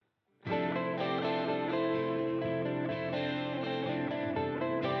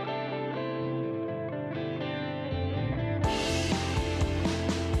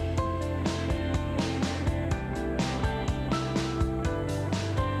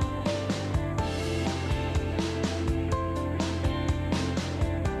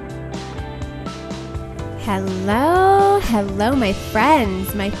Hello, my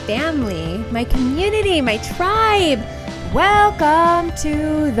friends, my family, my community, my tribe. Welcome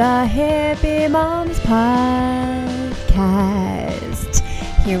to the Hippie Moms Podcast.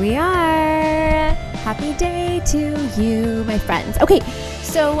 Here we are. Happy day to you, my friends. Okay,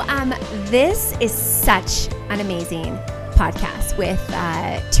 so this is such an amazing podcast with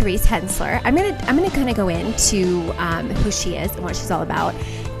Therese Hensler. I'm gonna kind of go into who she is and what she's all about,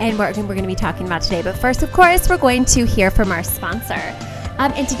 and what we're going to be talking about today. But first, of course, we're going to hear from our sponsor.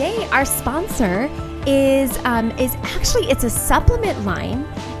 And today, our sponsor is actually, it's a supplement line,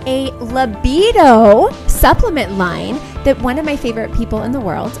 a libido supplement line that one of my favorite people in the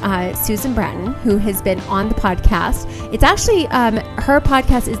world, Susan Bratton, who has been on the podcast. It's actually, her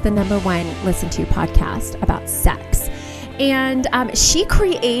podcast is the #1 listened to podcast about sex. And she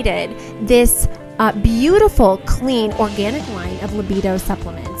created this beautiful, clean, organic line of libido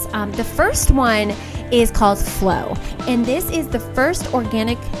supplements. The first one is called Flow, and this is the first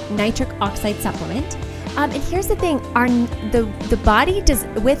organic nitric oxide supplement. And here's the thing: the body does,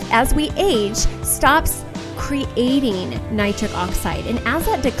 as we age, stops creating nitric oxide, and as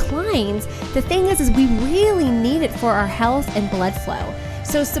that declines, the thing is we really need it for our health and blood flow.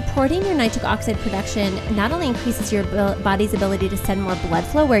 So supporting your nitric oxide production not only increases your body's ability to send more blood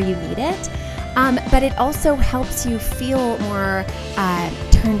flow where you need it, but it also helps you feel more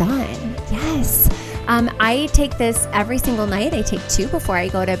turned on. Yes. I take this every single night. I take 2 before I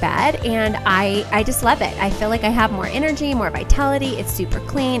go to bed, and I just love it. I feel like I have more energy, more vitality. It's super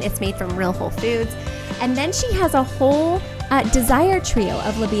clean. It's made from real whole foods. And then she has a whole Desire trio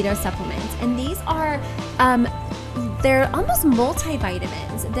of libido supplements. And these are, they're almost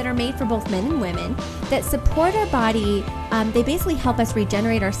multivitamins that are made for both men and women that support our body. They basically help us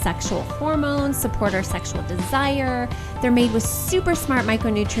regenerate our sexual hormones, support our sexual desire. They're made with super smart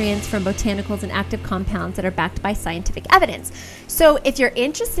micronutrients from botanicals and active compounds that are backed by scientific evidence. So if you're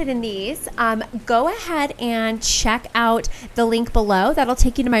interested in these, go ahead and check out the link below. That'll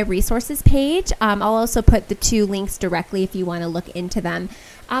take you to my resources page. I'll also put the 2 links directly if you want to look into them.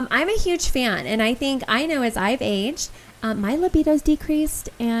 I'm a huge fan, and I know as I've aged, my libido's decreased,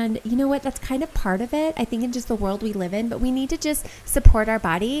 and you know what? That's kind of part of it. I think in just the world we live in, but we need to just support our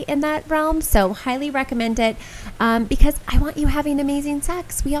body in that realm. So highly recommend it because I want you having amazing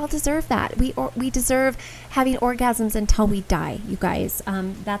sex. We all deserve that. We deserve having orgasms until we die, you guys.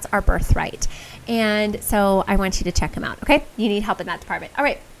 That's our birthright. And so I want you to check them out, okay? You need help in that department. All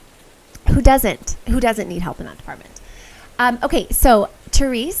right. Who doesn't need help in that department? Okay, so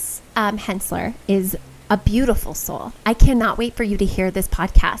Therese Hensler is a beautiful soul. I cannot wait for you to hear this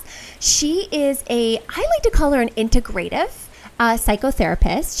podcast. She is I like to call her an integrative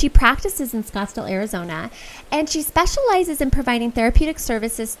psychotherapist. She practices in Scottsdale, Arizona, and she specializes in providing therapeutic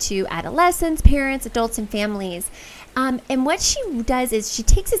services to adolescents, parents, adults, and families. And what she does is she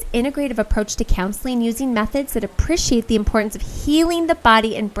takes this integrative approach to counseling using methods that appreciate the importance of healing the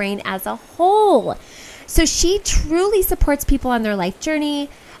body and brain as a whole. So she truly supports people on their life journey.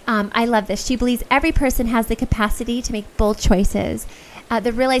 I love this. She believes every person has the capacity to make bold choices,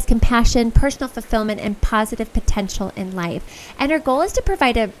 that realize compassion, personal fulfillment, and positive potential in life. And her goal is to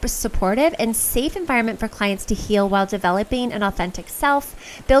provide a supportive and safe environment for clients to heal while developing an authentic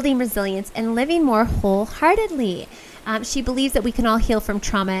self, building resilience, and living more wholeheartedly. She believes that we can all heal from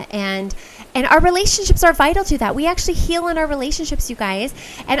trauma, and our relationships are vital to that. We actually heal in our relationships, you guys.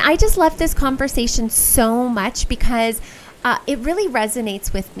 And I just love this conversation so much because it really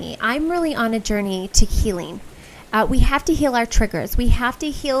resonates with me. I'm really on a journey to healing. We have to heal our triggers. We have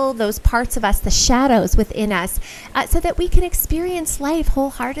to heal those parts of us, the shadows within us, so that we can experience life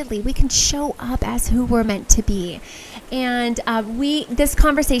wholeheartedly. We can show up as who we're meant to be. And this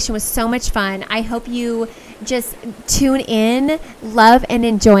conversation was so much fun. I hope you just tune in, love, and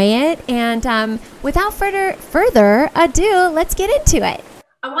enjoy it. And without further ado, let's get into it.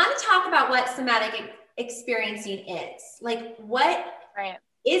 I want to talk about what somatic experiencing is. Like, what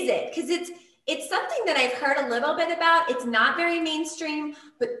is it? Because it's something that I've heard a little bit about. It's not very mainstream,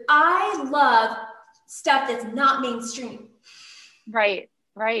 but I love stuff that's not mainstream. Right.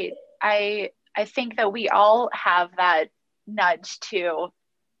 I think that we all have that nudge to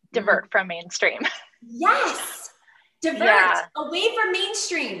divert from mainstream. Yes. Divert away from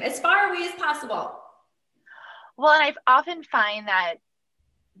mainstream as far away as possible. Well, and I often find that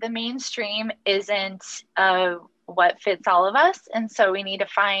the mainstream isn't what fits all of us. And so we need to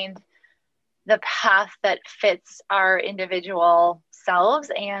find the path that fits our individual selves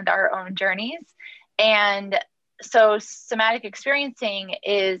and our own journeys. And so somatic experiencing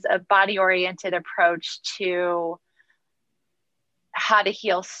is a body-oriented approach to how to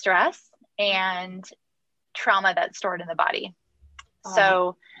heal stress and trauma that's stored in the body.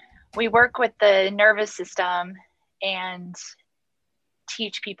 So we work with the nervous system and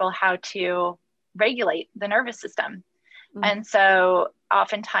teach people how to regulate the nervous system. Mm-hmm. And so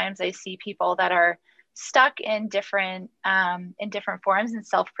oftentimes I see people that are stuck in different forms and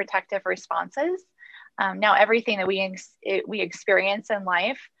self-protective responses. Now, everything that we experience in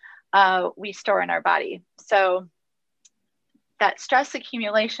life, we store in our body. So that stress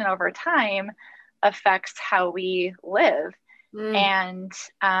accumulation over time affects how we live. And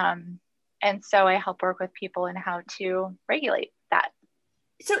so I help work with people in how to regulate that.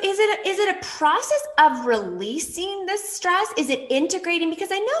 So is it a process of releasing the stress? Is it integrating? Because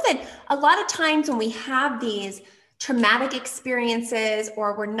I know that a lot of times when we have these traumatic experiences,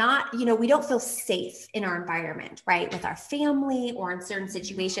 or we're not, we don't feel safe in our environment, right? With our family or in certain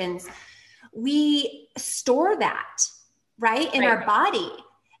situations, we store that, right? In our body.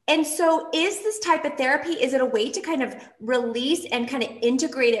 And so is this type of therapy, is it a way to kind of release and kind of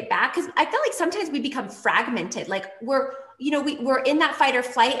integrate it back? Because I feel like sometimes we become fragmented. Like we're in that fight or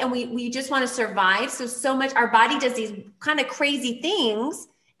flight and we just want to survive. So much our body does these kind of crazy things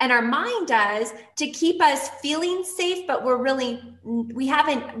and our mind does to keep us feeling safe, but we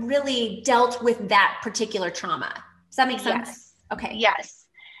haven't really dealt with that particular trauma. Does that make sense? Yes. Okay. Yes.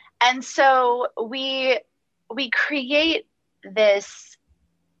 And so we create this,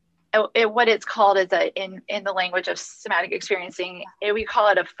 what it's called is in the language of somatic experiencing, we call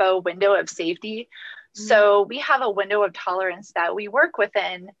it a faux window of safety. Mm-hmm. So we have a window of tolerance that we work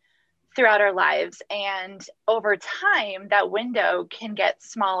within throughout our lives. And over time, that window can get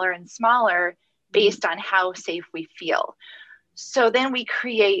smaller and smaller based on how safe we feel. So then we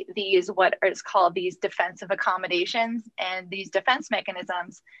create these, what is called these defensive accommodations and these defense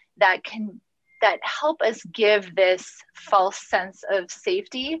mechanisms that help us give this false sense of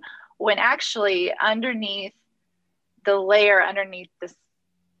safety, when actually underneath the layer, underneath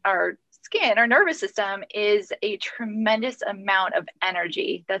our skin, our nervous system, is a tremendous amount of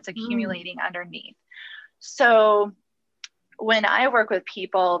energy that's accumulating underneath. So when I work with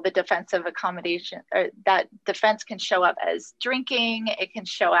people, the defensive accommodation, or that defense can show up as drinking. It can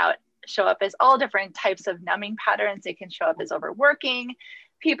show up as all different types of numbing patterns. It can show up as overworking,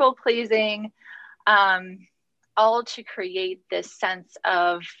 people pleasing, all to create this sense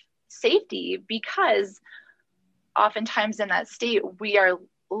of safety, because oftentimes in that state, we are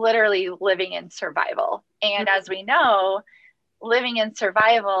literally living in survival. And as we know, living in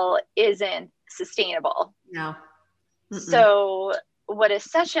survival isn't sustainable. No. So what a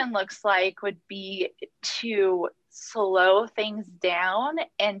session looks like would be to slow things down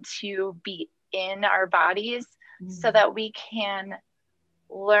and to be in our bodies so that we can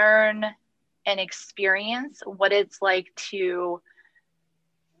learn and experience what it's like to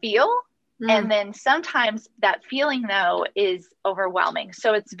feel. And then sometimes that feeling, though, is overwhelming.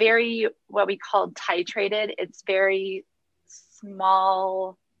 So it's very, what we call titrated. It's very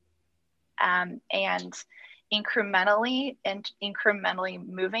small and incrementally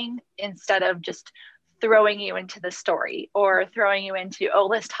moving, instead of just throwing you into the story or throwing you into,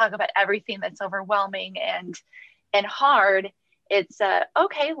 let's talk about everything that's overwhelming and hard. It's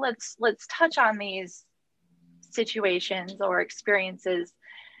okay, let's touch on these situations or experiences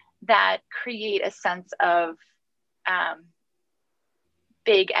that create a sense of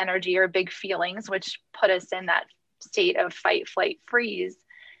big energy or big feelings, which put us in that state of fight, flight, freeze,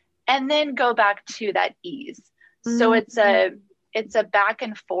 and then go back to that ease. So it's a back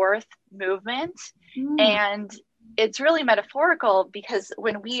and forth movement. And it's really metaphorical, because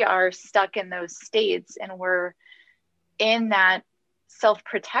when we are stuck in those states and we're in that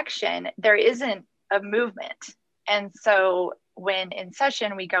self-protection, there isn't a movement. And so when in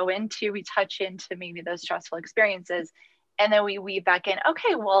session we touch into maybe those stressful experiences, and then we weave back in,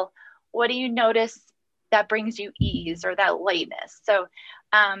 okay, well, what do you notice that brings you ease or that lightness? So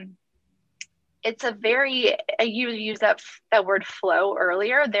it's you used that word flow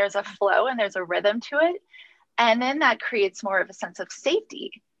earlier. There's a flow and there's a rhythm to it. And then that creates more of a sense of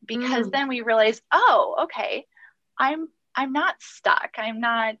safety, because then we realize, okay, I'm not stuck. I'm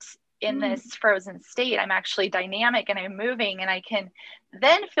not in this frozen state. I'm actually dynamic and I'm moving, and I can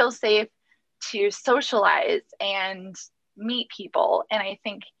then feel safe to socialize and meet people. And I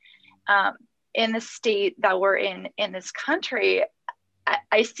think in the state that we're in this country,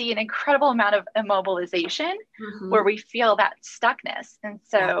 I see an incredible amount of immobilization where we feel that stuckness. And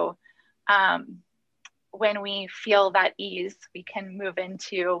so when we feel that ease, we can move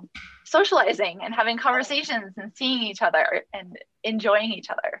into socializing and having conversations and seeing each other and enjoying each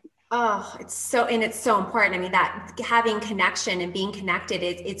other. Oh, it's so important. I mean, that having connection and being connected,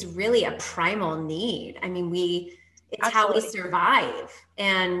 it's really a primal need. I mean, it's how we Absolutely. survive.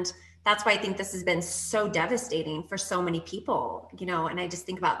 And that's why I think this has been so devastating for so many people, and I just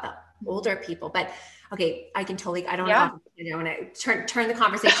think about the older people, but okay, I don't want to go Yeah. off, want to turn the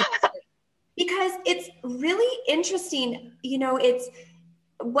conversation because it's really interesting. It's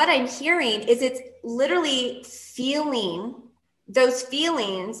what I'm hearing is it's literally feeling those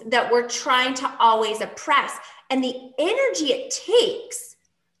feelings that we're trying to always oppress. And the energy it takes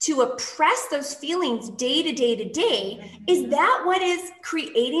to oppress those feelings day to day to day, is that what is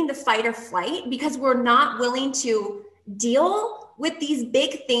creating the fight or flight? Because we're not willing to deal with these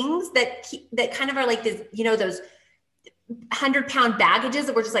big things that kind of are like this, those 100-pound baggages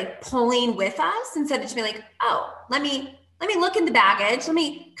that we're just like pulling with us, instead of just being like, oh, let me look in the baggage, let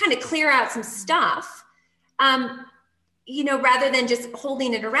me kind of clear out some stuff, rather than just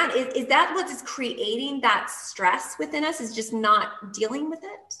holding it around. Is that what is creating that stress within us, is just not dealing with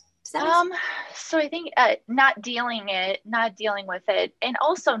it? Does that make sense? Um, so I think not dealing with it, and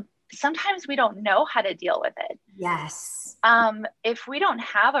also sometimes we don't know how to deal with it. Yes. If we don't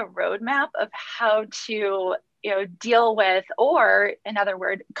have a roadmap of how to, deal with, or in other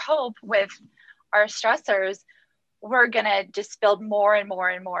words, cope with our stressors, we're gonna just build more and more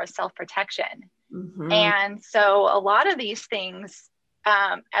and more self-protection. Mm-hmm. And so a lot of these things,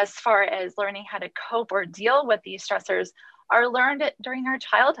 as far as learning how to cope or deal with these stressors, are learned during our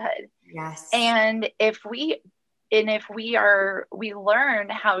childhood. Yes. And we learn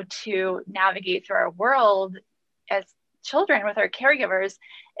how to navigate through our world as children with our caregivers.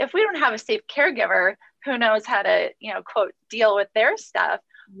 If we don't have a safe caregiver who knows how to, quote, deal with their stuff,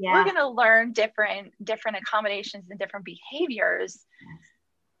 we're Yeah. going to learn different accommodations and different behaviors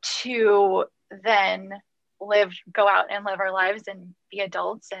to then go out and live our lives and be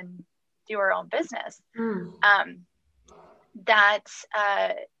adults and do our own business. Mm. Um, that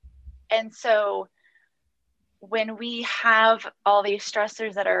and so when we have all these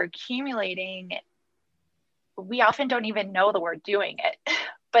stressors that are accumulating, we often don't even know that we're doing it,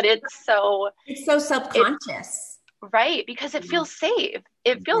 but It's so it subconscious. right, because it feels safe.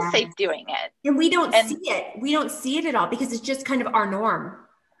 It feels Yeah. safe doing it. And we don't see And it. We don't see it at all because it's just kind of our norm.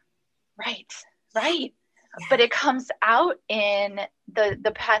 right, right. But Yeah. it comes out in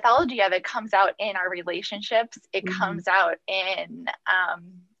the pathology of it comes out in our relationships. It Mhm. comes out in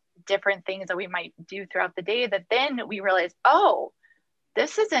different things that we might do throughout the day, that then we realize, oh,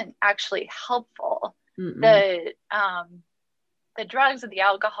 this isn't actually helpful. Mm-mm. The drugs and the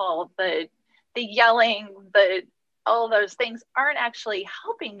alcohol, the yelling, the all those things aren't actually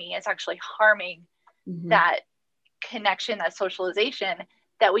helping me. It's actually harming Mhm. that connection, that socialization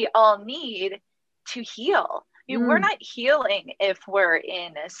that we all need to heal. I mean, we're Mm. not healing if we're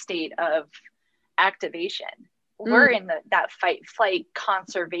in a state of activation. We're Mm. in that fight, flight,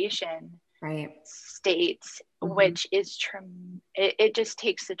 conservation Right. state, Mhm. which is it just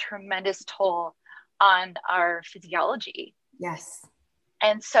takes a tremendous toll on our physiology. Yes.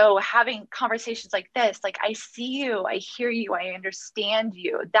 And so having conversations like this, like, I see you, I hear you, I understand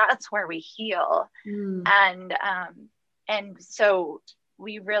you, that's where we heal. Mm. And so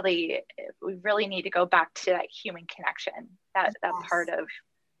we really need to go back to that human connection, that part Yes.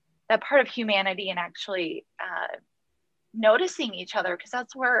 of humanity, and actually noticing each other, because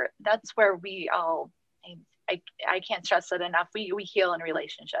that's where we all, I can't stress it enough, we heal in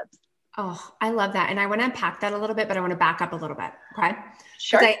relationships. Oh, I love that. And I want to unpack that a little bit, but I want to back up a little bit. Okay. Because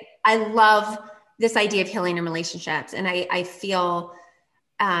Sure. I love this idea of healing in relationships. And I feel,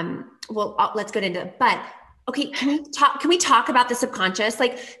 well, let's get into it. But okay, can we talk about the subconscious?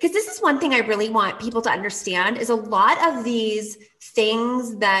 Like, because this is one thing I really want people to understand, is a lot of these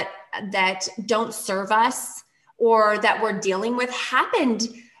things that don't serve us or that we're dealing with happened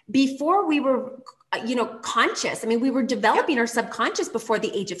before we were, conscious. I mean, we were Yep. developing our subconscious before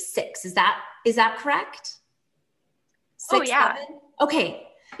the age of 6. Is that correct? Oh 6, yeah. 7? Okay.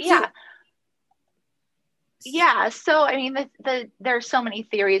 So Yeah. Yeah. So I mean, there's so many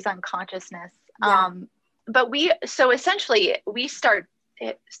theories on consciousness. yeah. But so essentially we start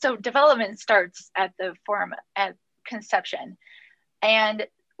so development starts at conception, and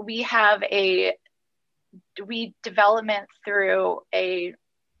we have a we development through a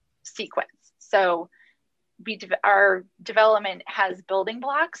sequence. So our development has building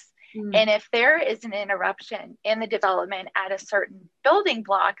blocks. Mm. And if there is an interruption in the development at a certain building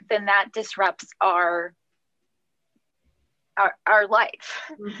block, then that disrupts our life.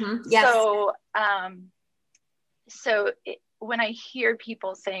 Mm-hmm. Yes. So, when I hear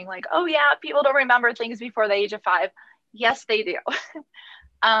people saying like, "Oh yeah, people don't remember things before the age of 5," yes, they do.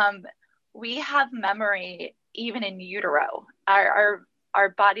 We have memory even in utero. Our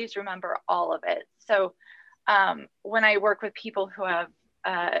bodies remember all of it. So when I work with people who have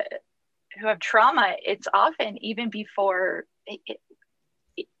trauma, it's often even before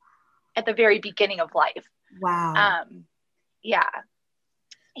at the very beginning of life. Wow. Yeah.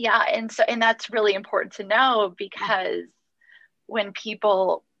 Yeah. And that's really important to know, because when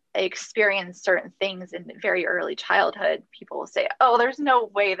people experience certain things in very early childhood, people will say, oh, there's no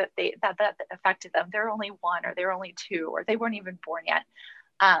way that that affected them. They're only one, or they're only two, or they weren't even born yet.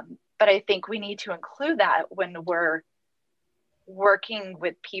 But I think we need to include that when we're working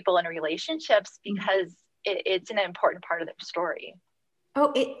with people in relationships, because it's an important part of their story.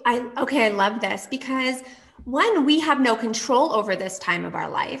 Oh, okay. I love this because one, we have no control over this time of our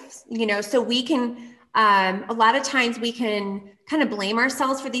life, so we can, a lot of times we can kind of blame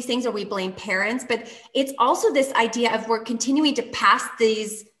ourselves for these things, or we blame parents, but it's also this idea of we're continuing to pass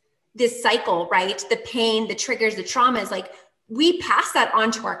this cycle, right? The pain, the triggers, the traumas, like we pass that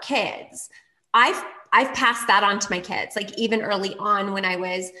on to our kids. I've passed that on to my kids, like even early on when I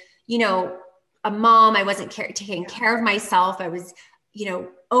was, a mom, I wasn't taking care of myself. I was,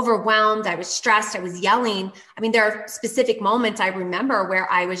 overwhelmed. I was stressed. I was yelling. I mean, there are specific moments I remember where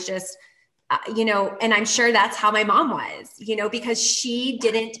I was just, and I'm sure that's how my mom was, because she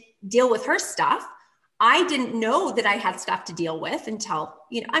didn't deal with her stuff. I didn't know that I had stuff to deal with until,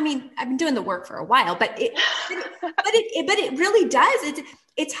 I've been doing the work for a while, but it really does.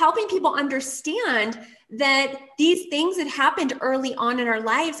 It's helping people understand that these things that happened early on in our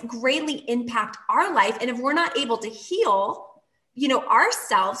lives greatly impact our life. And if we're not able to heal,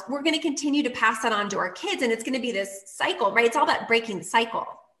 ourselves, we're going to continue to pass that on to our kids. And it's going to be this cycle, right? It's all about breaking the cycle.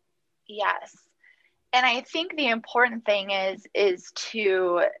 Yes. And I think the important thing is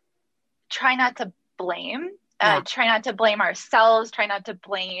to try not to blame, try not to blame ourselves, try not to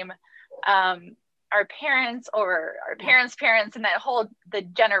blame our parents or our parents' parents, and that whole, the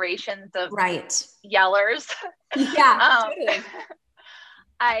generations of yellers. Yeah.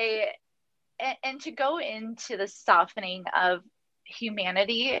 And to go into the softening of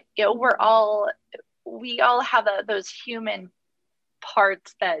humanity, we all have those human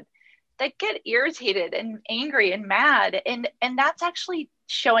parts that get irritated and angry and mad, and that's actually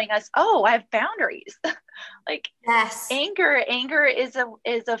showing us, oh, I have boundaries. Like, yes, anger is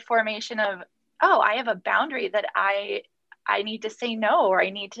a formation of, oh, I have a boundary that I need to say no, or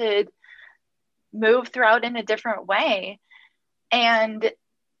I need to move throughout in a different way. And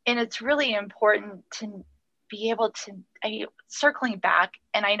it's really important to be able to, circling back,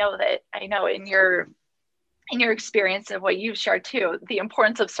 and I know in your experience of what you've shared too, the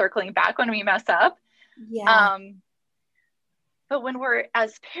importance of circling back when we mess up. Yeah. But when we're,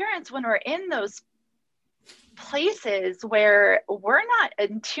 as parents, when we're in those places where we're not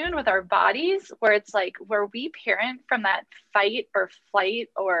in tune with our bodies, where it's like, where we parent from that fight or flight,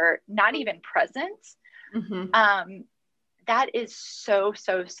 or not even present, that is so,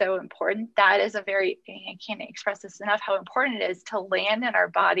 so, so important. That is I can't express this enough, how important it is to land in our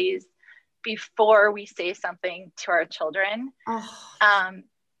bodies before we say something to our children.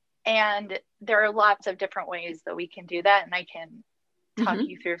 And there are lots of different ways that we can do that, and I can talk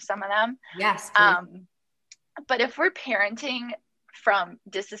you through some of them. Yes. But if we're parenting from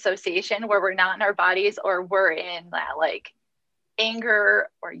disassociation, where we're not in our bodies, or we're in that like anger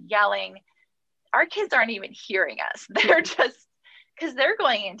or yelling, our kids aren't even hearing us. They're just, because they're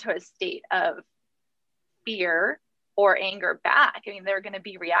going into a state of fear or anger back. I mean, they're going to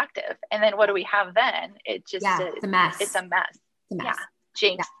be reactive. And then what do we have then? It just it's a mess. It's a mess. Yeah.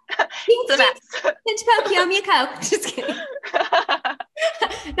 Jinx. Yeah. It's a mess. Pinch Poke, you owe me a Coke. Just kidding.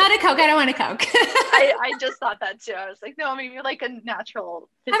 Not a Coke. I don't want a Coke. I just thought that too. I was like, no, maybe like a natural.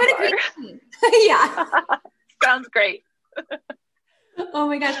 How about a green tea? Yeah. Sounds great. Oh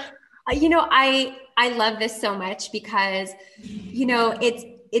my gosh. I love this so much because,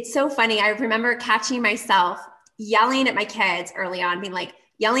 it's so funny. I remember catching myself yelling at my kids early on, being like,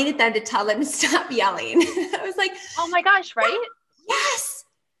 yelling at them to tell them to stop yelling. I was like, oh my gosh, right? Yes.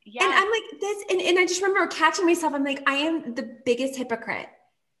 And I'm like this. And I just remember catching myself. I'm like, I am the biggest hypocrite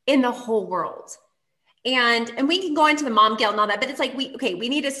in the whole world. And we can go into the mom guilt and all that, but it's like, we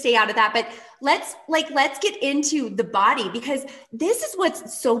need to stay out of that. But let's get into the body, because this is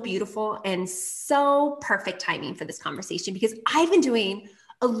what's so beautiful and so perfect timing for this conversation, because I've been doing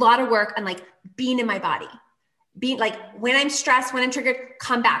a lot of work on like being in my body, being like, when I'm stressed, when I'm triggered,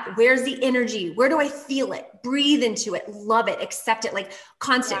 come back. Where's the energy? Where do I feel it? Breathe into it, love it, accept it, like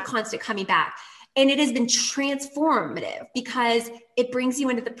constant coming back. And it has been transformative because it brings you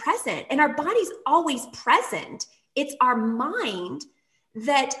into the present, and our body's always present. It's our mind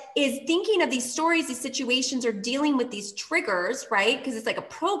that is thinking of these stories, these situations, or dealing with these triggers, right? Because it's like a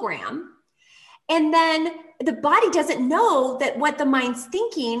program. And then the body doesn't know that what the mind's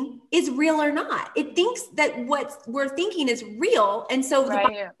thinking is real or not. It thinks that what we're thinking is real. And so the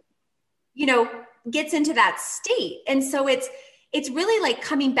body, gets into that state. And so it's really like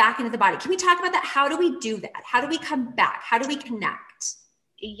coming back into the body. Can we talk about that? How do we do that? How do we come back? How do we connect?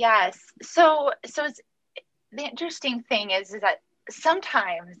 Yes. So it's, the interesting thing is that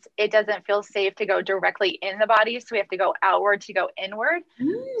sometimes it doesn't feel safe to go directly in the body. So we have to go outward to go inward.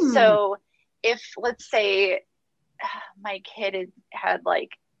 So if, let's say my kid had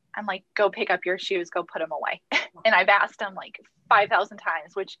I'm like, go pick up your shoes, go put them away. And I've asked him like 5,000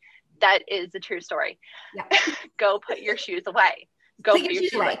 times, which that is a true story. Yeah. Go put your shoes away. Go put your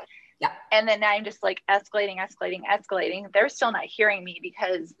shoes away. Yeah. And then I'm just like escalating. They're still not hearing me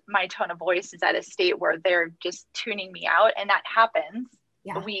because my tone of voice is at a state where they're just tuning me out. And that happens.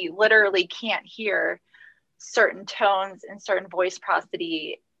 Yeah. We literally can't hear certain tones and certain voice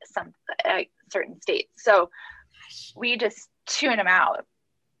prosody, certain states. So we just tune them out.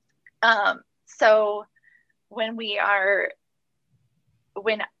 So when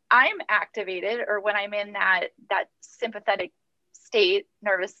I'm activated, or when I'm in that sympathetic state,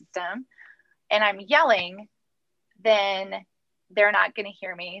 nervous system, and I'm yelling, then they're not going to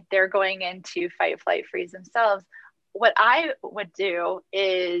hear me. They're going into fight, flight, freeze themselves. What I would do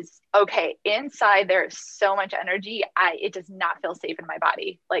is, okay, inside there's so much energy. It does not feel safe in my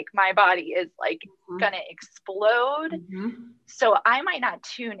body. Like my body is like going to explode. So I might not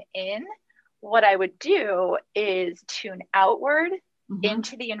tune in. What I would do is tune outward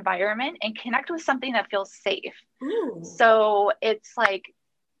into the environment and connect with something that feels safe. So it's like,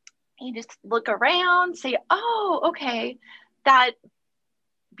 you just look around, say, oh, okay, that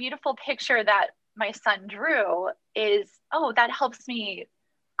beautiful picture that my son drew is, oh, that helps me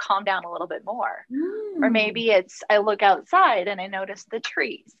calm down a little bit more. Or maybe it's, I look outside and I notice the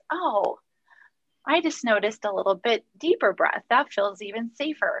trees. Oh, I just noticed a little bit deeper breath. That feels even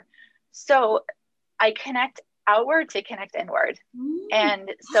safer. So I connect outward to connect inward.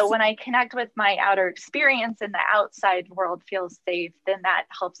 And so when I connect with my outer experience and the outside world feels safe, then that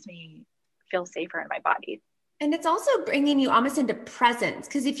helps me feel safer in my body. And it's also bringing you almost into presence.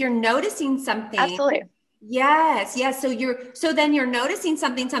 Because if you're noticing something. Absolutely. Yes. So then you're noticing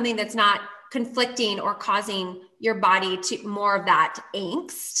something that's not conflicting or causing your body to more of that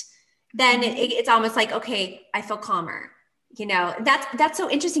angst. Then it's almost like, okay, I feel calmer. That's so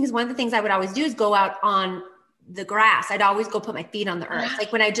interesting, because one of the things I would always do is go out on the grass. I'd always go put my feet on the earth.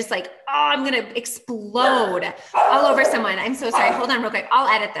 Like when I just like, oh, I'm going to explode all over someone. I'm so sorry. Hold on real quick. I'll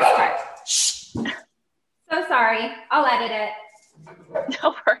edit this part. Shh. So sorry. I'll edit it.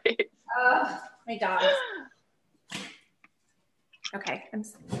 No worries. Oh, my dogs. Okay.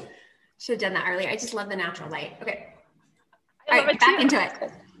 Should have done that earlier. I just love the natural light. Okay. All right, back into it.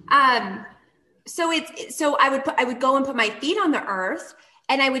 So I would go and put my feet on the earth,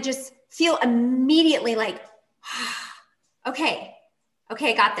 and I would just feel immediately like, okay,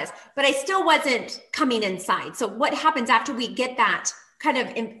 got this. But I still wasn't coming inside. So what happens after we get that kind of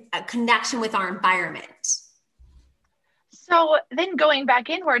a connection with our environment? So then going back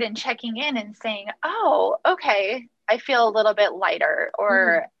inward and checking in and saying, oh, okay, I feel a little bit lighter,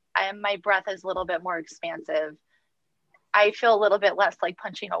 or my breath is a little bit more expansive. I feel a little bit less like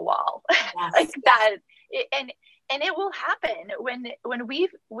punching a wall. That. And it will happen when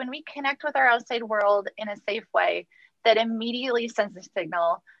we connect with our outside world in a safe way, that immediately sends a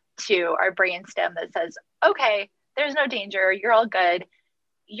signal to our brainstem that says, okay, there's no danger. You're all good.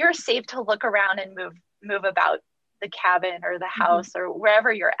 You're safe to look around and move about the cabin or the house or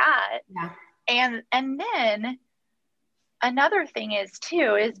wherever you're at. Yeah. And then another thing is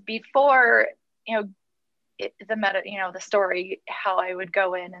before, the story, how I would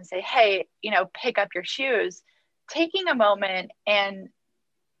go in and say, hey, pick up your shoes, taking a moment and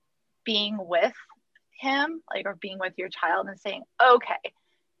being with him, or being with your child and saying, okay,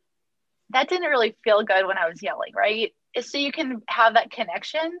 that didn't really feel good when I was yelling, right? So you can have that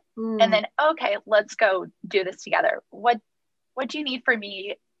connection and then, okay, let's go do this together. What do you need from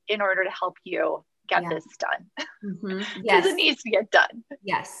me in order to help you get this done? Because it needs to get done.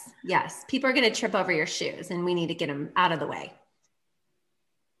 Yes. People are going to trip over your shoes, and we need to get them out of the way.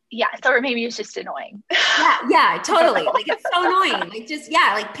 Yeah. So, or maybe it's just annoying. Yeah, totally. Like it's so annoying.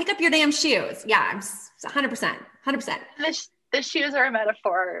 Like pick up your damn shoes. Yeah. I'm 100%. The shoes are a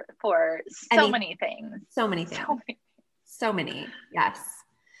metaphor for so many things. So many. Yes.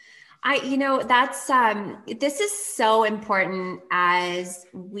 That's, this is so important as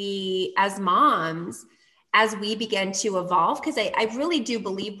moms, as we begin to evolve, because I really do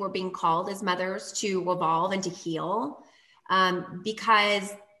believe we're being called as mothers to evolve and to heal,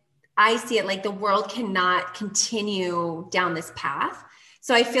 because I see it like the world cannot continue down this path.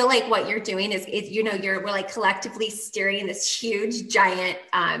 So I feel like what you're doing is we're like collectively steering this huge giant,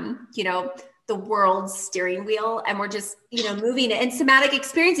 the world's steering wheel, and we're just, moving it. And somatic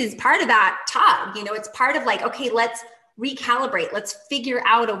experience is part of that tug. It's part of like, okay, let's recalibrate. Let's figure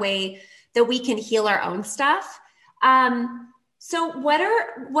out a way that we can heal our own stuff. So what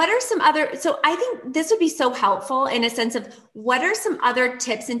are some other, so I think this would be so helpful in a sense of what are some other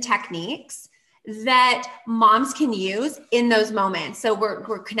tips and techniques that moms can use in those moments? So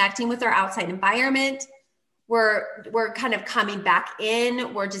we're connecting with our outside environment. We're kind of coming back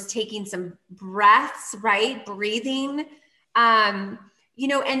in. We're just taking some breaths, right? Breathing, and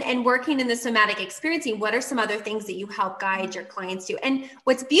working in the somatic experiencing. What are some other things that you help guide your clients to? And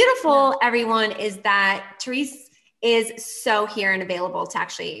what's beautiful, everyone, is that Therese is so here and available to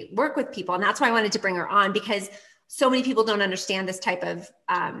actually work with people. And that's why I wanted to bring her on, because so many people don't understand this type of,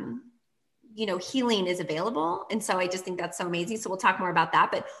 healing is available. And so I just think that's so amazing. So we'll talk more about that.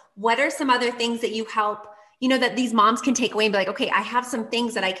 But what are some other things that you help, that these moms can take away and be like, okay, I have some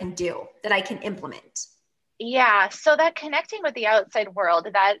things that I can do, that I can implement? Yeah. So that connecting with the outside world,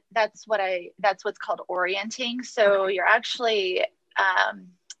 that's what's called orienting. So you're actually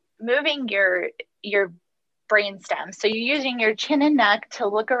moving your brainstem. So you're using your chin and neck to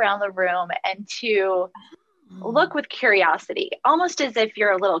look around the room and to look with curiosity, almost as if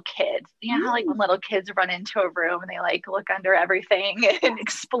you're a little kid. You know how like when little kids run into a room and they like look under everything and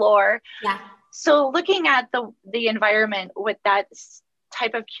explore. Yeah. So looking at the environment with that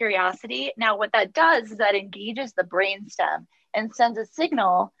type of curiosity. Now, what that does is that engages the brainstem and sends a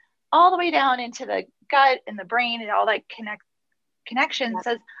signal all the way down into the gut and the brain, and all that connection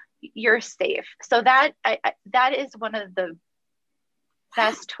says you're safe. So that is one of the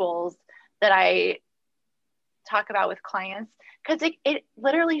best tools that I talk about with clients, because it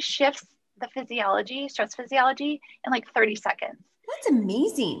literally shifts the stress physiology in like 30 seconds. That's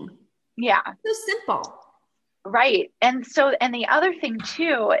amazing. Yeah. So simple. Right. And the other thing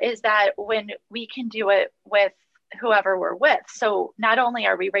too, is that when we can do it with whoever we're with, so not only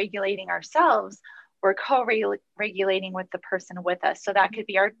are we regulating ourselves, we're co-regulating with the person with us. So that could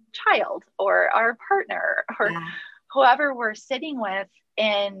be our child or our partner or whoever we're sitting with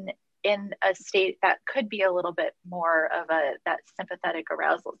in a state that could be a little bit more of that sympathetic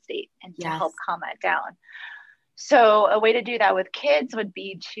arousal state, and to help calm that down. So a way to do that with kids would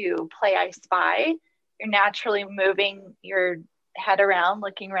be to play I Spy. You're naturally moving your head around,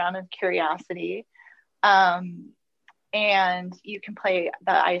 looking around with curiosity. And you can play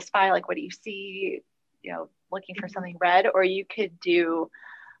the I Spy, like, what do you see? Looking for something red. Or you could do,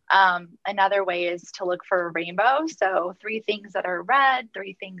 another way is to look for a rainbow. So 3 things that are red,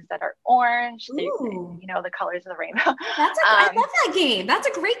 3 things that are orange, the colors of the rainbow. I love that game. That's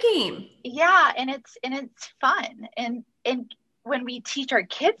a great game. Yeah. And it's fun. And when we teach our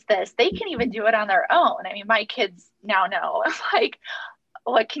kids this, they can even do it on their own. I mean, my kids now know, like,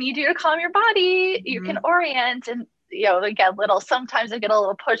 what can you do to calm your body? Mm-hmm. You can orient, and sometimes they get a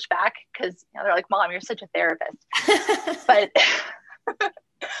little pushback because they're like, Mom, you're such a therapist.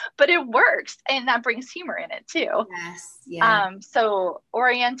 but it works, and that brings humor in it too. Yes. Yeah. So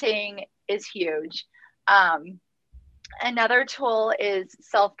orienting is huge. Another tool is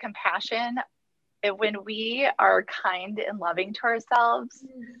self-compassion. When we are kind and loving to ourselves,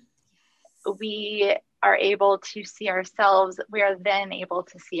 we are able to see ourselves. We are then able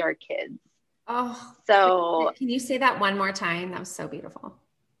to see our kids. Oh, so can you say that one more time? That was so beautiful.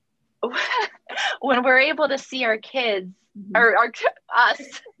 When we're able to see our kids, or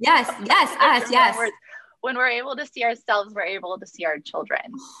us. Yes, us, yes. When we're able to see ourselves, we're able to see our children.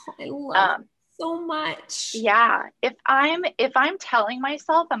 Oh, I love so much. Yeah. If I'm telling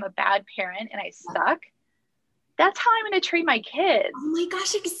myself I'm a bad parent and I suck, that's how I'm going to treat my kids. Oh my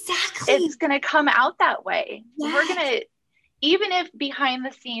gosh, exactly. It's going to come out that way. Yes. We're going to, even if behind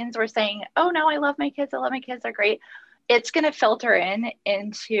the scenes we're saying, oh no, I love my kids, they're great. It's going to filter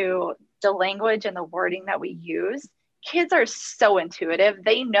into the language and the wording that we use. Kids are so intuitive.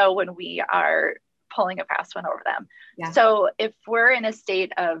 They know when we are pulling a fast one over them. Yeah. So if we're in a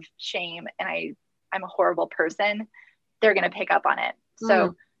state of shame and I'm a horrible person, they're going to pick up on it.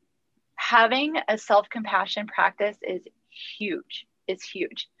 So having a self-compassion practice is huge. It's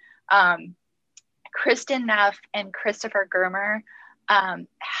huge. Kristen Neff and Christopher Germer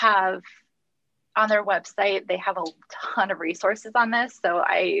have on their website, they have a ton of resources on this. So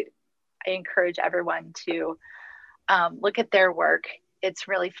I encourage everyone to look at their work. It's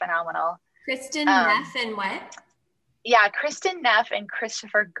really phenomenal. Kristen Neff and what? Yeah, Kristen Neff and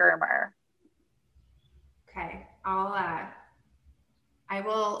Christopher Germer. Okay. I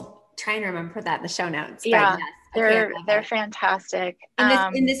will try and remember that in the show notes. Yeah, but yes. Okay, they're fantastic.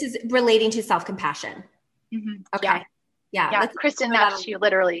 And this is relating to self-compassion. Mm-hmm. Okay. Yeah. Kristen Neff, she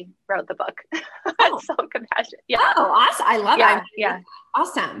literally wrote the book. Oh. Self-compassion. Yeah. Oh, awesome. I love it. Yeah.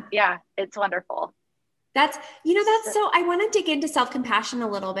 Awesome. Yeah, it's wonderful. That's so I want to dig into self-compassion a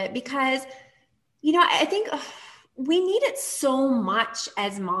little bit because, I think we need it so much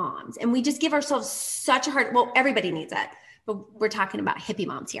as moms, and we just give ourselves such a hard, well, everybody needs it, but we're talking about hippie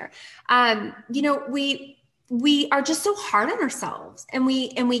moms here. We are just so hard on ourselves, and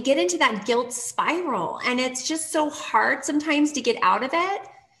we get into that guilt spiral, and it's just so hard sometimes to get out of it.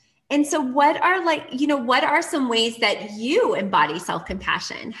 And so what are some ways that you embody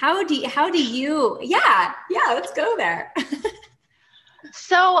self-compassion? How do you, let's go there.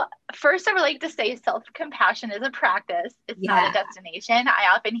 So first, I would like to say self-compassion is a practice. It's not a destination.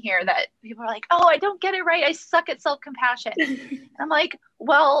 I often hear that people are like, oh, I don't get it right. I suck at self-compassion. And I'm like,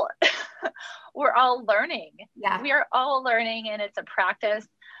 well, we're all learning. Yeah. We are all learning, and it's a practice.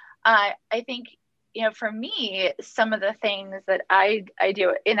 I think, for me, some of the things that I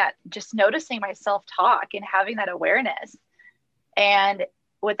do in that, just noticing my self-talk and having that awareness. And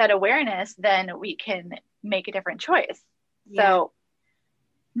with that awareness, then we can make a different choice. Yeah. So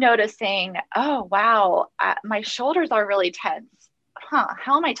noticing, oh, wow, my shoulders are really tense.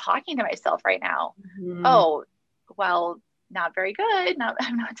 How am I talking to myself right now? Mm-hmm. Oh, well, not very good.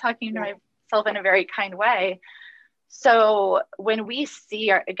 I'm not talking to myself in a very kind way. So when we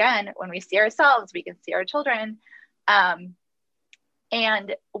see ourselves, we can see our children.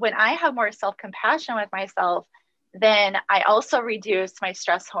 And when I have more self-compassion with myself, then I also reduce my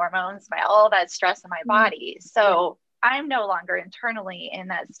stress hormones, all that stress in my body. So I'm no longer internally in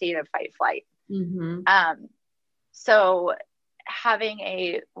that state of fight flight. Mm-hmm. So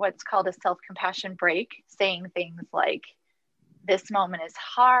having what's called a self-compassion break, saying things like, this moment is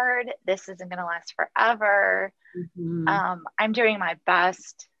hard. This isn't going to last forever. Mm-hmm. I'm doing my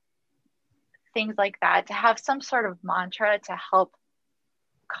best. Things like that, to have some sort of mantra to help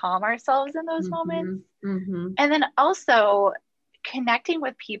calm ourselves in those moments. Mm-hmm. And then also connecting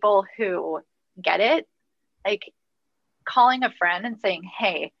with people who get it, like calling a friend and saying,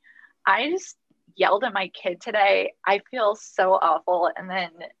 hey, I just yelled at my kid today. I feel so awful. And then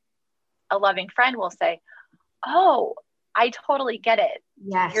a loving friend will say, oh, I totally get it.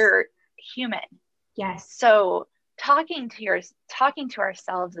 Yes. You're human. Yes. So talking to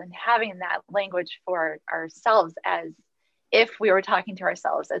ourselves and having that language for ourselves as if we were talking to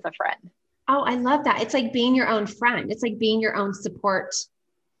ourselves as a friend. Oh, I love that. It's like being your own friend. It's like being your own support.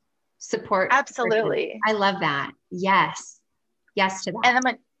 Absolutely. Person. I love that. Yes to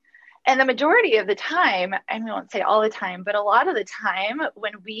that. And the majority of the time, I won't say all the time, but a lot of the time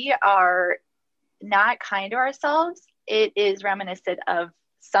when we are not kind to ourselves, it is reminiscent of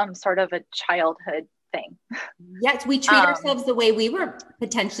some sort of a childhood thing. Yes, we treat ourselves the way we were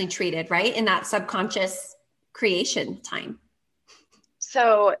potentially treated, right? In that subconscious creation time.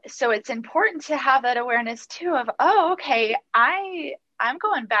 So it's important to have that awareness too of, oh, okay, I'm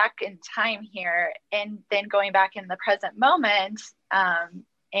going back in time here, and then going back in the present moment,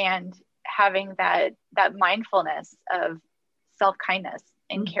 and having that mindfulness of self-kindness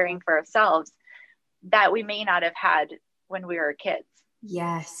and mm-hmm. caring for ourselves that we may not have had when we were kids.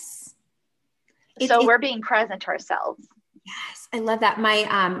 Yes. So we're being present to ourselves. Yes. I love that. My,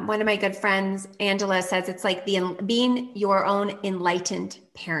 one of my good friends, Angela, says it's like being your own enlightened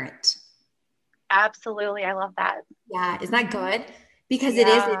parent. Absolutely. I love that. Yeah. Isn't that good? Because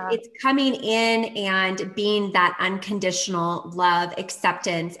it's coming in and being that unconditional love,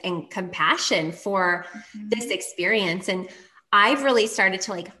 acceptance, and compassion for mm-hmm. this experience. And I've really started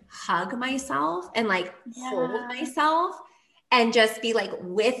to like hug myself and like hold myself and just be like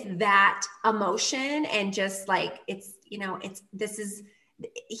with that emotion, and just like,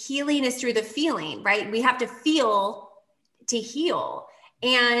 healing is through the feeling, right? We have to feel to heal.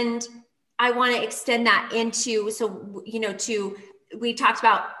 And I want to extend that into, we talked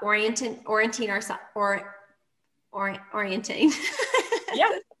about orienting ourselves orienting. Yeah.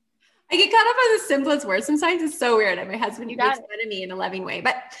 I get caught up on the simplest words. Sometimes it's so weird. And my husband makes fun of me in a loving way,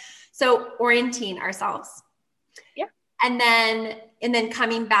 but so orienting ourselves. Yeah. And then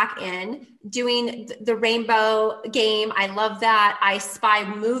coming back in, doing the rainbow game. I love that. I Spy,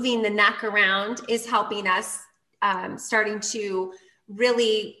 moving the neck around is helping us, starting to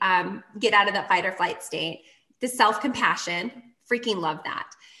really get out of that fight or flight state. The self-compassion, freaking love that.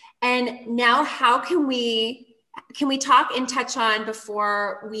 And now how can we can we talk and touch on,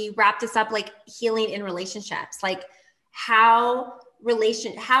 before we wrap this up, like healing in relationships, like how does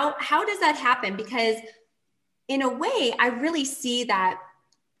that happen? Because in a way, I really see that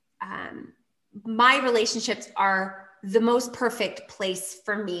my relationships are the most perfect place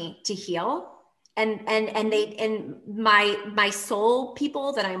for me to heal. And my soul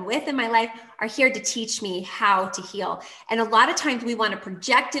people that I'm with in my life are here to teach me how to heal. And a lot of times we want to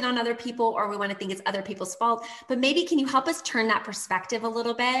project it on other people, or we want to think it's other people's fault. But maybe can you help us turn that perspective a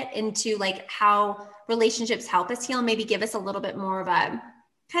little bit into like how relationships help us heal? Maybe give us a little bit more of a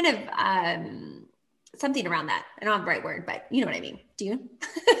kind of something around that. I don't have the right word, but you know what I mean. Do you?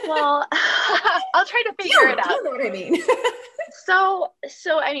 Well, I'll try to figure it out. You know what I mean. So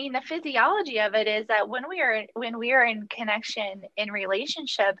I mean, the physiology of it is that when we are in connection, in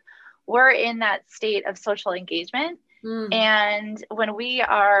relationship, we're in that state of social engagement. And when we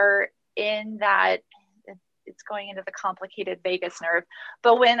are in that, it's going into the complicated vagus nerve,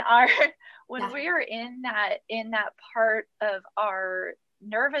 but when we are in that part of our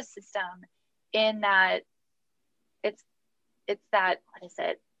nervous system, in that it's that, what is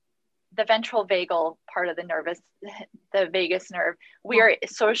it? The ventral vagal part of the vagus nerve. We are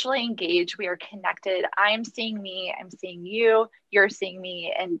socially engaged. We are connected. I'm seeing me, I'm seeing you, you're seeing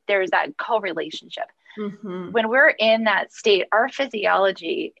me. And there's that co-relationship. When we're in that state, our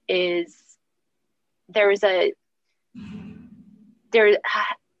physiology is, now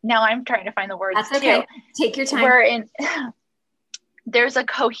I'm trying to find the words. That's okay. Too. Take your time. There's a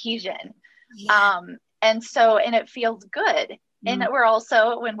cohesion. And it feels good. And we're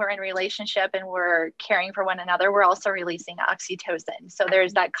also, when we're in relationship and we're caring for one another, we're also releasing oxytocin. So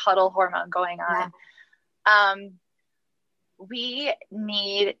there's that cuddle hormone going on. We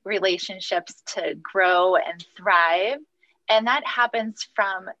need relationships to grow and thrive. And that happens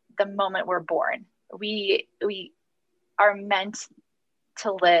from the moment we're born. We are meant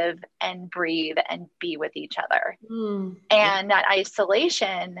to live and breathe and be with each other. And that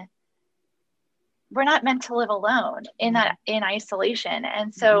isolation, we're not meant to live alone in isolation.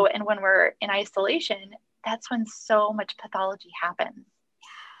 And so, and when we're in isolation, that's when so much pathology happens.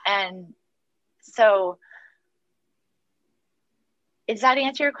 And so, does that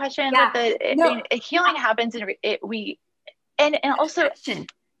answer your question? No. Healing happens and also, we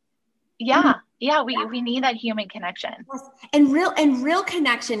need that human connection. And real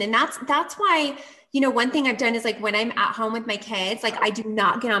connection. And that's why, one thing I've done is like when I'm at home with my kids, like I do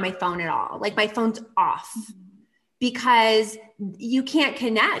not get on my phone at all. Like my phone's off because you can't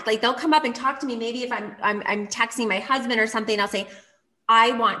connect. Like they'll come up and talk to me. Maybe if I'm texting my husband or something, I'll say,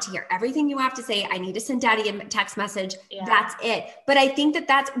 I want to hear everything you have to say. I need to send daddy a text message. That's it. But I think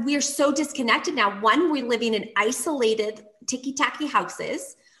we're so disconnected now. One, we're living in isolated ticky-tacky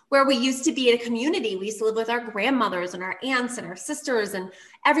houses where we used to be in a community. We used to live with our grandmothers and our aunts and our sisters, and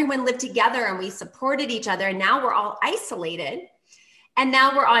everyone lived together and we supported each other. And now we're all isolated. And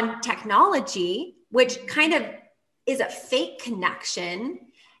now we're on technology, which kind of is a fake connection.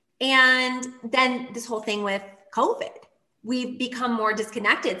 And then this whole thing with COVID, we've become more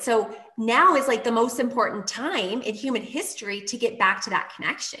disconnected. So now is like the most important time in human history to get back to that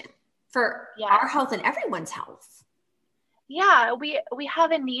connection for our health and everyone's health. Yeah, we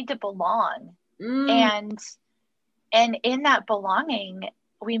have a need to belong. And in that belonging,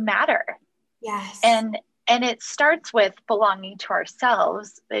 we matter. Yes. And it starts with belonging to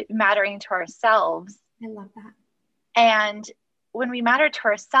ourselves, mattering to ourselves. I love that. And when we matter to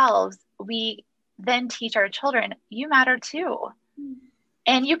ourselves, we then teach our children, you matter too.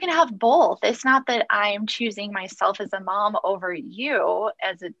 And you can have both. It's not that I'm choosing myself as a mom over you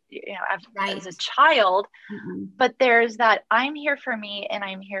as a child, but there's that I'm here for me and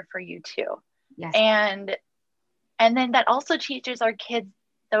I'm here for you too. Yes. And then that also teaches our kids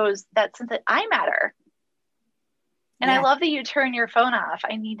that sense that I matter. And I love that you turn your phone off.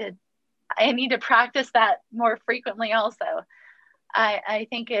 I need to practice that more frequently also. I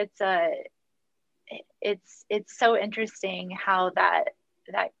think it's so interesting how that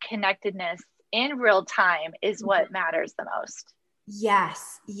connectedness in real time is what matters the most.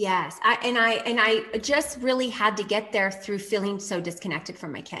 Yes. I just really had to get there through feeling so disconnected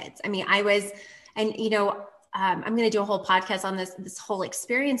from my kids. I mean, I'm going to do a whole podcast on this whole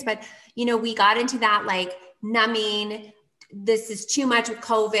experience, but we got into that like numbing. This is too much with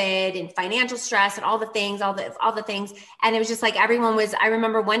COVID and financial stress and all the things. And it was just like, I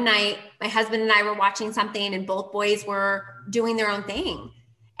remember one night my husband and I were watching something and both boys were doing their own thing.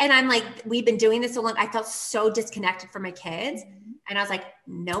 And I'm like, we've been doing this so long. I felt so disconnected from my kids. And I was like,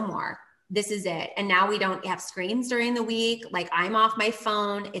 no more, this is it. And now we don't have screens during the week. Like I'm off my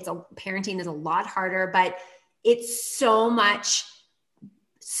phone. Parenting is a lot harder, but it's so much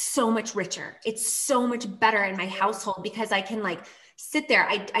richer. It's so much better in my household because I can like sit there.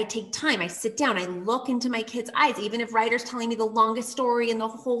 I take time. I sit down. I look into my kids' eyes, even if Ryder's telling me the longest story in the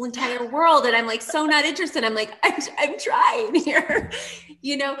whole entire world, and I'm like so not interested. I'm like, I'm trying here,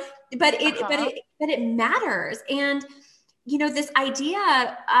 you know. But it matters. And this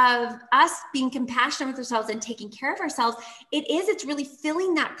idea of us being compassionate with ourselves and taking care of ourselves, it's really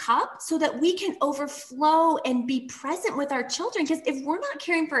filling that cup so that we can overflow and be present with our children. Because if we're not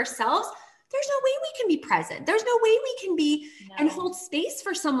caring for ourselves, there's no way we can be present. There's no way we can be and hold space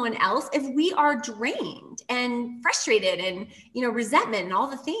for someone else if we are drained and frustrated and, resentment and all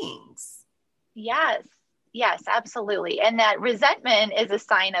the things. Yes. Yes, absolutely. And that resentment is a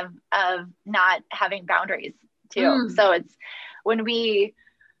sign of not having boundaries too. So it's when we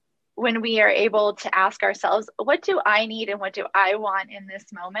are able to ask ourselves, what do I need and what do I want in this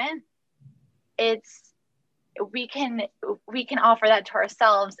moment? We can offer that to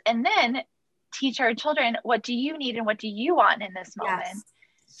ourselves and then teach our children, what do you need and what do you want in this moment?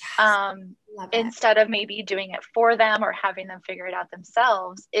 Instead of maybe doing it for them or having them figure it out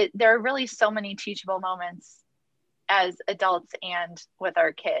themselves. There are really so many teachable moments as adults and with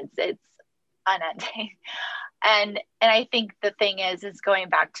our kids. It's unending. And I think the thing is going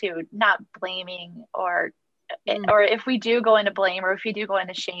back to not blaming or if we do go into blame or if we do go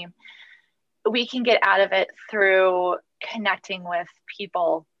into shame, we can get out of it through connecting with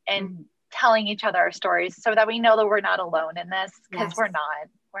people and telling each other our stories so that we know that we're not alone in this, because we're not.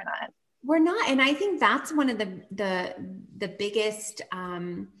 And I think that's one of the biggest,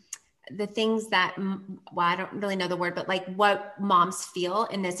 the things that, I don't really know the word, but like what moms feel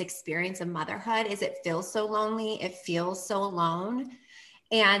in this experience of motherhood is it feels so lonely. It feels so alone.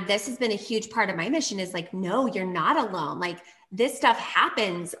 And this has been a huge part of my mission is like, no, you're not alone. Like this stuff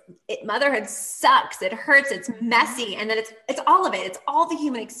happens. Motherhood sucks. It hurts. It's messy. And then it's all of it. It's all the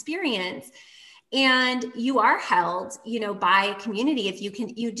human experience. And you are held, by a community. If you can,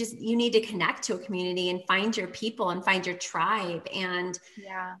 you need to connect to a community and find your people and find your tribe. And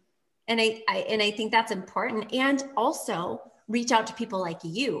I think that's important. And also reach out to people like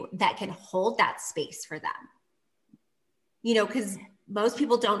you that can hold that space for them, because most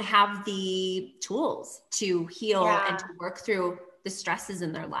people don't have the tools to heal and to work through the stresses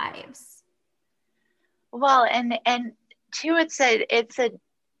in their lives. Well, and too, it's a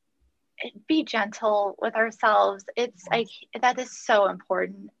be gentle with ourselves. It's like, that is so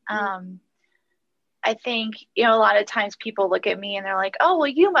important. I think, a lot of times people look at me and they're like, oh, well,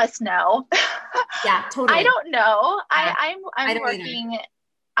 you must know. Yeah, totally. I don't know. Yeah. I'm working,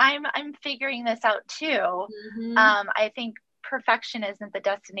 I'm figuring this out too. I think perfection isn't the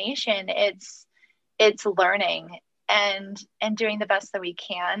destination. It's learning and doing the best that we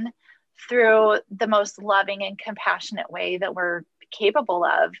can through the most loving and compassionate way that we're capable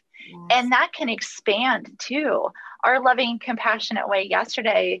of. Yes. And that can expand too. Our loving, compassionate way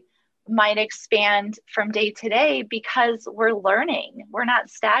yesterday might expand from day to day because we're learning. We're not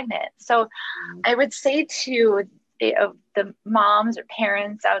stagnant. So I would say to the moms or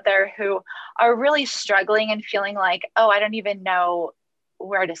parents out there who are really struggling and feeling like, oh, I don't even know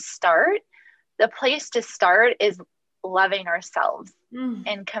where to start. The place to start is loving ourselves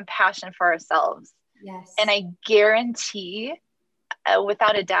and compassion for ourselves. Yes. And I guarantee,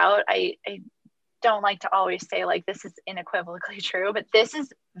 without a doubt, I don't like to always say like this is unequivocally true, but this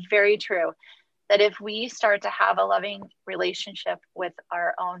is very true, that if we start to have a loving relationship with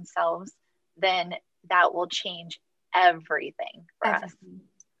our own selves, then that will change everything for us.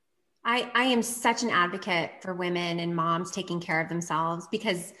 I am such an advocate for women and moms taking care of themselves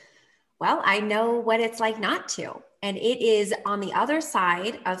because, well, I know what it's like not to. And it is on the other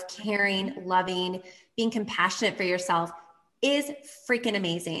side of caring, loving, being compassionate for yourself is freaking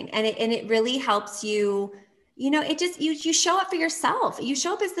amazing. And it really helps you, it just, you show up for yourself. You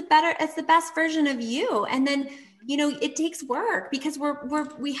show up as the best version of you. And then, it takes work because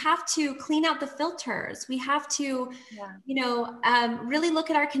we have to clean out the filters. We have to, really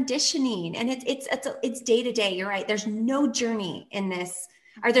look at our conditioning, and it's day to day. You're right. There's no journey in this,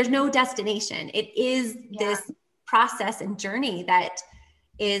 or there's no destination. It is this process and journey that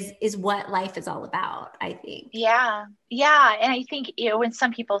is what life is all about, I think. Yeah. Yeah. And I think, when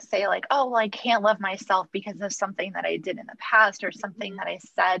some people say like, oh, well, I can't love myself because of something that I did in the past or something that I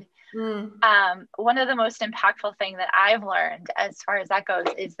said. One of the most impactful thing that I've learned as far as that goes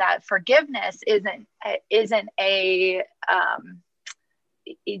is that forgiveness isn't a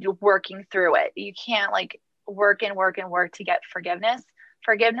working through it. You can't like work and work and work to get forgiveness.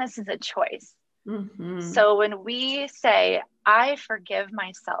 Forgiveness is a choice. So when we say, I forgive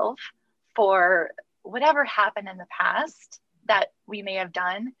myself for whatever happened in the past that we may have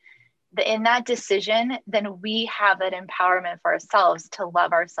done, in that decision, then we have that empowerment for ourselves to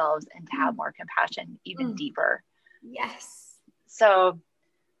love ourselves and to have more compassion even deeper. Yes. So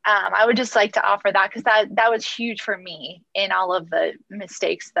I would just like to offer that, because that was huge for me in all of the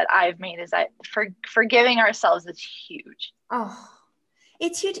mistakes that I've made, is that forgiving ourselves is huge. Oh,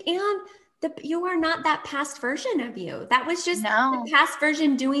 it's huge. And you are not that past version of you. That was just the past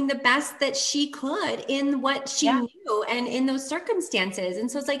version doing the best that she could in what she knew and in those circumstances. And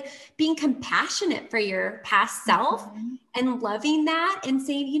so it's like being compassionate for your past self and loving that and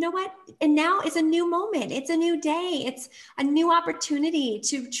saying, you know what? And now is a new moment. It's a new day. It's a new opportunity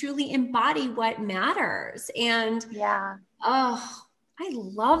to truly embody what matters. And oh, I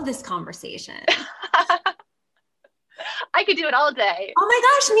love this conversation. I could do it all day. Oh my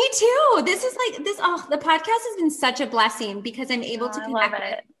gosh, me too. This is like this. Oh, the podcast has been such a blessing because I'm able to connect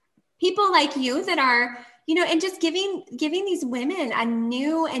with people like you that are, you know, and just giving these women a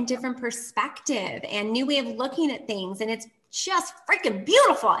new and different perspective and new way of looking at things. And it's just freaking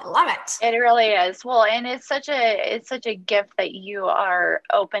beautiful. I love it. It really is. Well, and it's such a gift that you are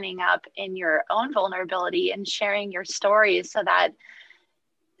opening up in your own vulnerability and sharing your stories so that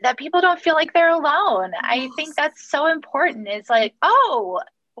people don't feel like they're alone. Yes. I think that's so important. It's like, oh,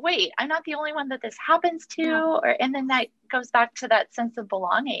 wait, I'm not the only one that this happens to. And then that goes back to that sense of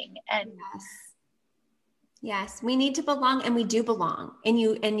belonging. And yes, we need to belong, and we do belong, and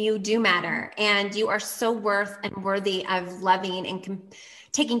you do matter, and you are so worth and worthy of loving and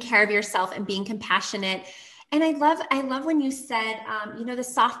taking care of yourself and being compassionate. And I love when you said, you know, the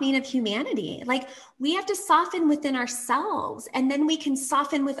softening of humanity. Like, we have to soften within ourselves, and then we can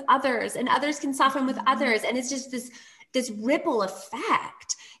soften with others, and others can soften with others. And it's just this ripple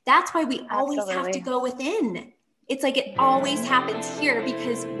effect. That's why we always have to go within. It's like it always happens here,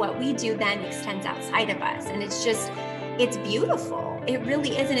 because what we do then extends outside of us. And it's beautiful. It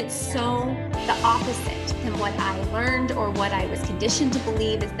really is. And it's so the opposite than what I learned or what I was conditioned to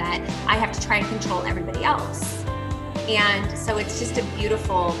believe, is that I have to try and control everybody else. And so it's just a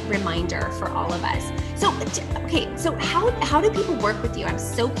beautiful reminder for all of us. So, okay. So how do people work with you? I'm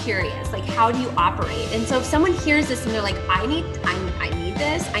so curious, like, how do you operate? And so if someone hears this and they're like, I need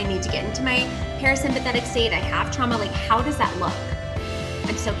this, I need to get into my parasympathetic state, I have trauma, like, how does that look?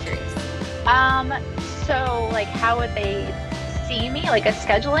 I'm so curious. So like, how would they see me? Like a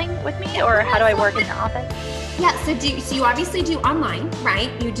scheduling with me, or how do I work in the office? Yeah. So you obviously do online,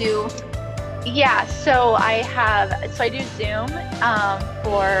 right? You do. Yeah. So I do Zoom,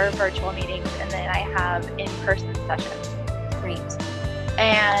 for virtual meetings, and then I have in-person sessions. Great.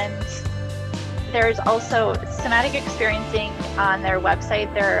 And there's also Somatic Experiencing on their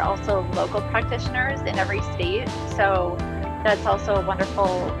website. There are also local practitioners in every state. So that's also a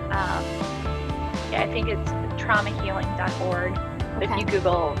wonderful, I think it's traumahealing.org. Okay. If you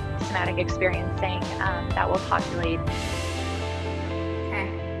Google Somatic Experiencing, that will populate. Okay.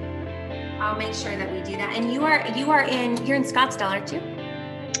 I'll make sure that we do that. And you're in Scottsdale, aren't you?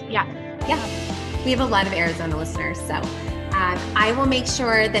 Yeah. Yeah. We have a lot of Arizona listeners. So I will make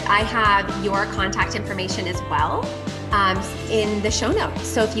sure that I have your contact information as well in the show notes.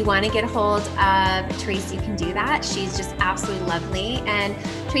 So if you want to get a hold of Therese, you can do that. She's just absolutely lovely. And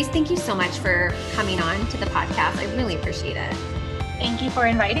Therese, thank you so much for coming on to the podcast. I really appreciate it. Thank you for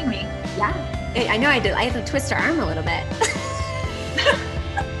inviting me. Yeah, I know I did. I had to twist her arm a little bit.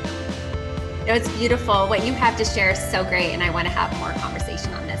 No, it's beautiful. What you have to share is so great. And I want to have more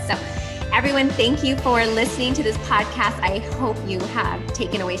conversation on this. So everyone, thank you for listening to this podcast. I hope you have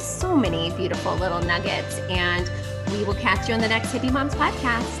taken away so many beautiful little nuggets, and we will catch you on the next Hippie Moms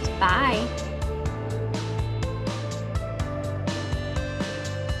podcast. Bye.